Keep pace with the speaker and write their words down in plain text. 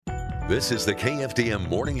This is the KFDM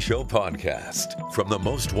Morning Show podcast from the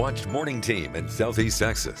most watched morning team in Southeast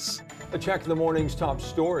Texas. A check of the morning's top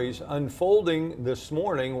stories unfolding this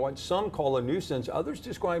morning. What some call a nuisance, others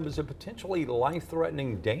describe as a potentially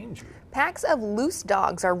life-threatening danger. Packs of loose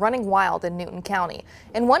dogs are running wild in Newton County.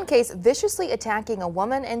 In one case, viciously attacking a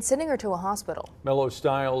woman and sending her to a hospital. Mellow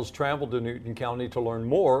Styles traveled to Newton County to learn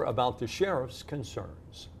more about the sheriff's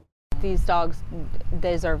concerns. These dogs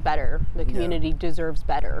deserve better. The community deserves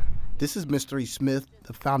better. This is Mystery Smith,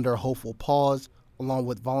 the founder of Hopeful Paws, along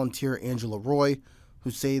with volunteer Angela Roy, who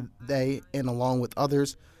say they, and along with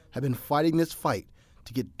others, have been fighting this fight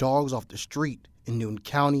to get dogs off the street in Newton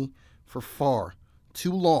County for far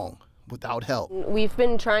too long without help. We've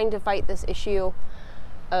been trying to fight this issue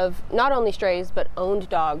of not only strays, but owned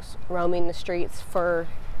dogs roaming the streets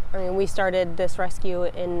we started this rescue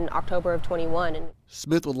in October of 21.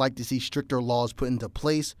 Smith would like to see stricter laws put into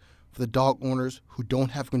place for the dog owners who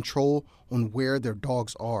don't have control on where their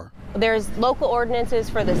dogs are. There's local ordinances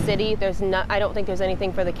for the city. I don't think there's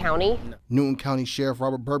anything for the county. Newton County Sheriff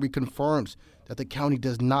Robert Burby confirms that the county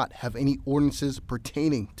does not have any ordinances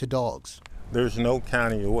pertaining to dogs. There's no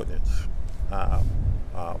county ordinance about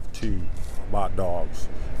dogs.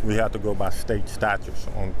 We have to go by state statutes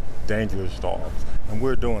on dangerous dogs, and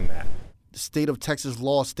we're doing that. The state of Texas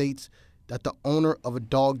law states that the owner of a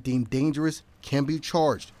dog deemed dangerous can be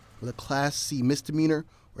charged with a Class C misdemeanor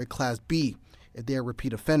or a Class B if they are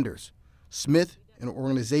repeat offenders. Smith and the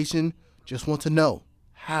organization just want to know,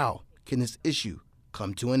 how can this issue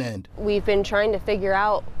come to an end? We've been trying to figure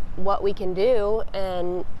out what we can do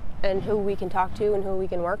and who we can talk to and who we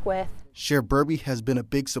can work with. Sheriff Burby has been a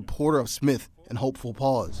big supporter of Smith and Hopeful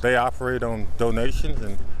Paws. They operate on donations,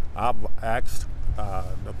 and I've asked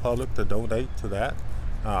the public to donate to that,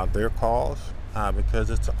 their cause,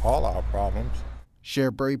 because it's all our problems.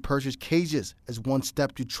 Sheriff Burby purchased cages as one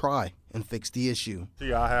step to try and fix the issue.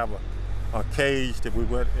 See, I have a cage that we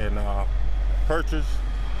went and purchased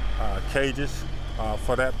cages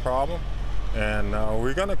for that problem, and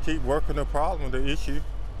we're going to keep working the problem, the issue,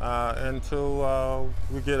 until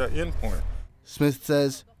we get an end point. Smith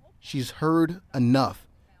says she's heard enough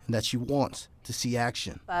and that she wants to see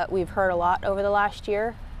action. But we've heard a lot over the last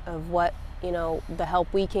year of what, the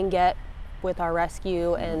help we can get with our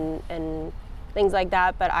rescue and things like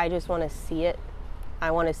that, but I just want to see it. I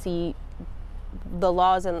want to see the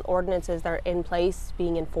laws and ordinances that are in place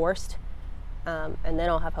being enforced, and then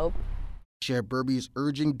I'll have hope. Sheriff Burby is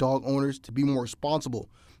urging dog owners to be more responsible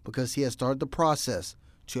because he has started the process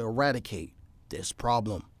to eradicate this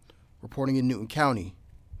problem. Reporting in Newton County,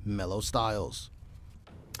 Mellow Styles.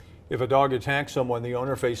 If a dog attacks someone, the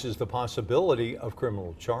owner faces the possibility of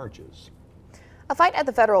criminal charges. A fight at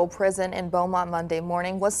the federal prison in Beaumont Monday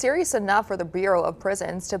morning was serious enough for the Bureau of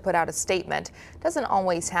Prisons to put out a statement. Doesn't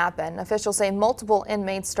always happen. Officials say multiple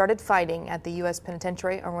inmates started fighting at the U.S.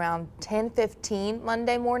 Penitentiary around 10:15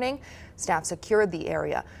 Monday morning. Staff secured the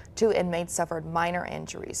area. 2 inmates suffered minor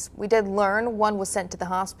injuries. We did learn one was sent to the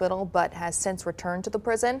hospital but has since returned to the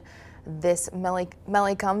prison. This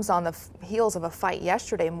melee comes on the heels of a fight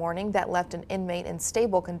yesterday morning that left an inmate in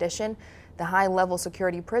stable condition. The high-level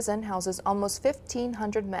security prison houses almost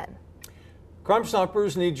 1,500 men. Crime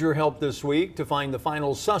Stoppers need your help this week to find the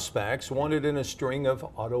final suspects wanted in a string of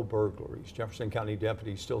auto burglaries. Jefferson County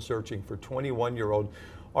deputies still searching for 21-year-old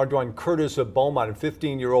Ardwan Curtis of Beaumont and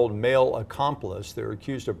 15-year-old male accomplice. They're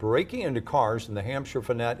accused of breaking into cars in the Hampshire,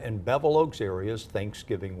 Fannett, and Bevel Oaks areas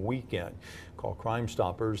Thanksgiving weekend. Call Crime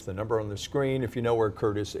Stoppers, the number on the screen, if you know where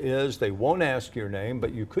Curtis is. They won't ask your name,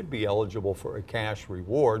 but you could be eligible for a cash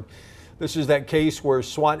reward. This is that case where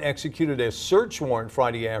SWAT executed a search warrant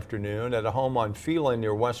Friday afternoon at a home on Phelan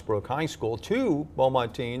near Westbrook High School. 2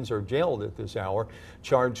 Beaumont teens are jailed at this hour,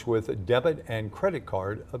 charged with debit and credit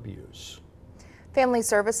card abuse. Family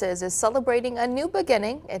Services is celebrating a new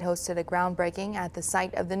beginning. It hosted a groundbreaking at the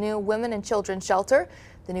site of the new Women and Children Shelter.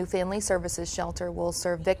 The new Family Services Shelter will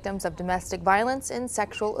serve victims of domestic violence and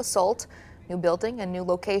sexual assault. New building and new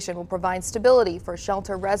location will provide stability for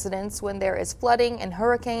shelter residents when there is flooding and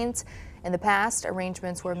hurricanes. In the past,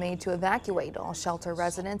 arrangements were made to evacuate all shelter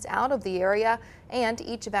residents out of the area, and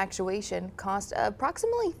each evacuation cost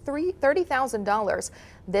approximately $30,000.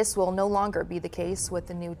 This will no longer be the case with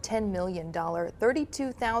the new $10 million,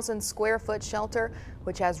 32,000 square foot shelter,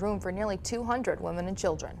 which has room for nearly 200 women and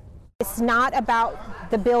children. It's not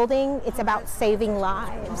about the building, it's about saving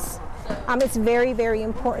lives. It's very, very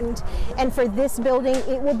important. And for this building,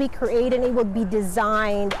 it will be created, it will be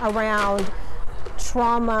designed around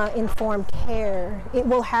trauma-informed care. It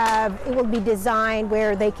will be designed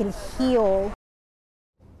where they can heal.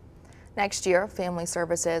 Next year, Family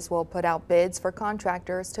Services will put out bids for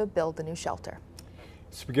contractors to build the new shelter.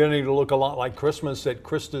 It's beginning to look a lot like Christmas at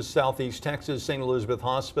Christus Southeast Texas St. Elizabeth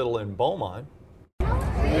Hospital in Beaumont. 3,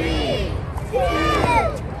 2,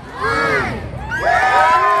 1.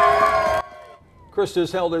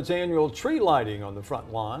 Christus held its annual tree lighting on the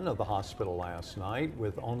front lawn of the hospital last night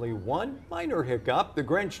with only one minor hiccup. The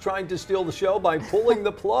Grinch tried to steal the show by pulling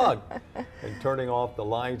the plug and turning off the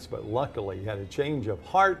lights, but luckily had a change of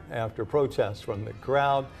heart after protests from the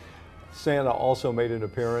crowd. Santa also made an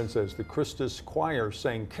appearance as the Christus Choir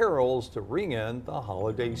sang carols to ring in the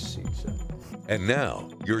holiday season. And now,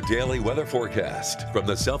 your daily weather forecast from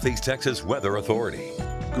the Southeast Texas Weather Authority.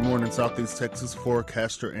 Good morning, Southeast Texas.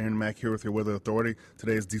 Forecaster Aaron Mack here with your Weather Authority.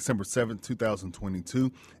 Today is December 7th,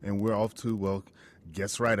 2022, and we're off to, well,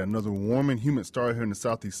 guess right, another warm and humid start here in the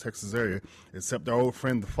Southeast Texas area, except our old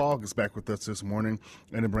friend the fog is back with us this morning,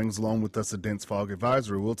 and it brings along with us a dense fog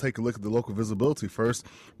advisory. We'll take a look at the local visibility first.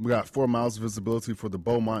 We got 4 miles of visibility for the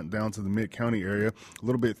Beaumont down to the mid-county area, a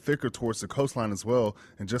little bit thicker towards the coastline as well,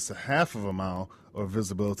 and just a half of a mile of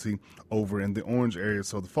visibility over in the orange area.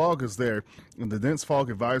 So the fog is there, and the dense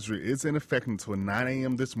fog advisory is in effect until 9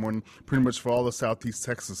 a.m. this morning, pretty much for all of Southeast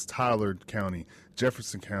Texas, Tyler County,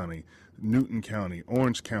 Jefferson County, Newton County,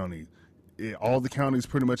 Orange County. All the counties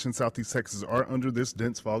pretty much in Southeast Texas are under this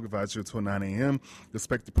dense fog advisory until 9 a.m.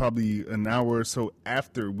 Expected probably an hour or so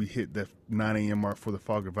after we hit that 9 a.m. mark for the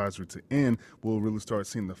fog advisory to end, we'll really start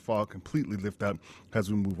seeing the fog completely lift up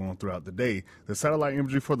as we move on throughout the day. The satellite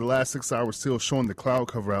imagery for the last 6 hours still showing the cloud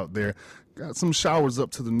cover out there. Got some showers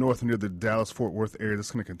up to the north near the Dallas-Fort Worth area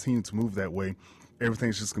that's going to continue to move that way.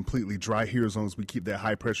 Everything's just completely dry here as long as we keep that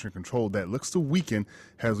high pressure in control. That looks to weaken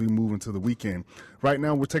as we move into the weekend. Right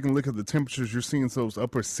now, we're taking a look at the temperatures. You're seeing those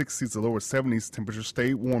upper 60s to lower 70s. Temperatures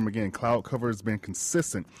stay warm again. Cloud cover has been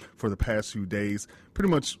consistent for the past few days,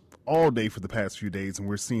 pretty much all day for the past few days, and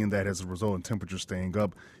we're seeing that as a result in temperatures staying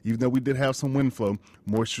up. Even though we did have some wind flow,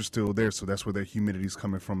 moisture's still there, so that's where that humidity is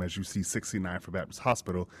coming from. As you see, 69 for Baptist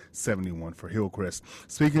Hospital, 71 for Hillcrest.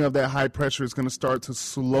 Speaking of that high pressure, it's going to start to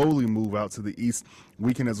slowly move out to the east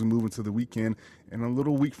weekend as we move into the weekend, and a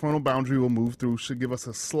little weak frontal boundary will move through, should give us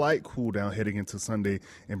a slight cool down heading into Sunday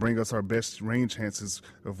and bring us our best rain chances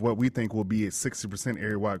of what we think will be a 60%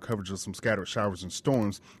 area-wide coverage of some scattered showers and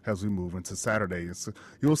storms as we move into Saturday. So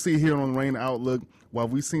you'll see here on the rain outlook, while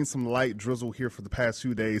we've seen some light drizzle here for the past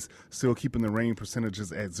few days, still keeping the rain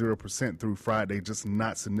percentages at 0% through Friday, just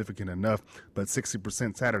not significant enough, but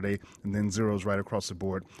 60% Saturday, and then zeros right across the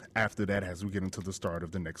board after that as we get into the start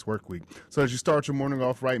of the next work week. So as you start your morning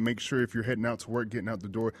off right, make sure if you're heading out to work, getting out the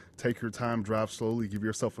door, take your time, drive slowly, give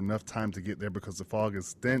yourself enough time to get there because the fog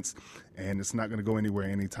is dense and it's not going to go anywhere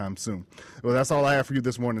anytime soon. Well, that's all I have for you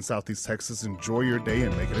this morning, Southeast Texas. Enjoy your day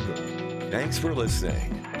and make it a good one. Thanks for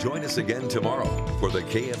listening. Join us again tomorrow for the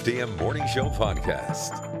KFDM Morning Show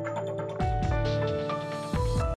podcast.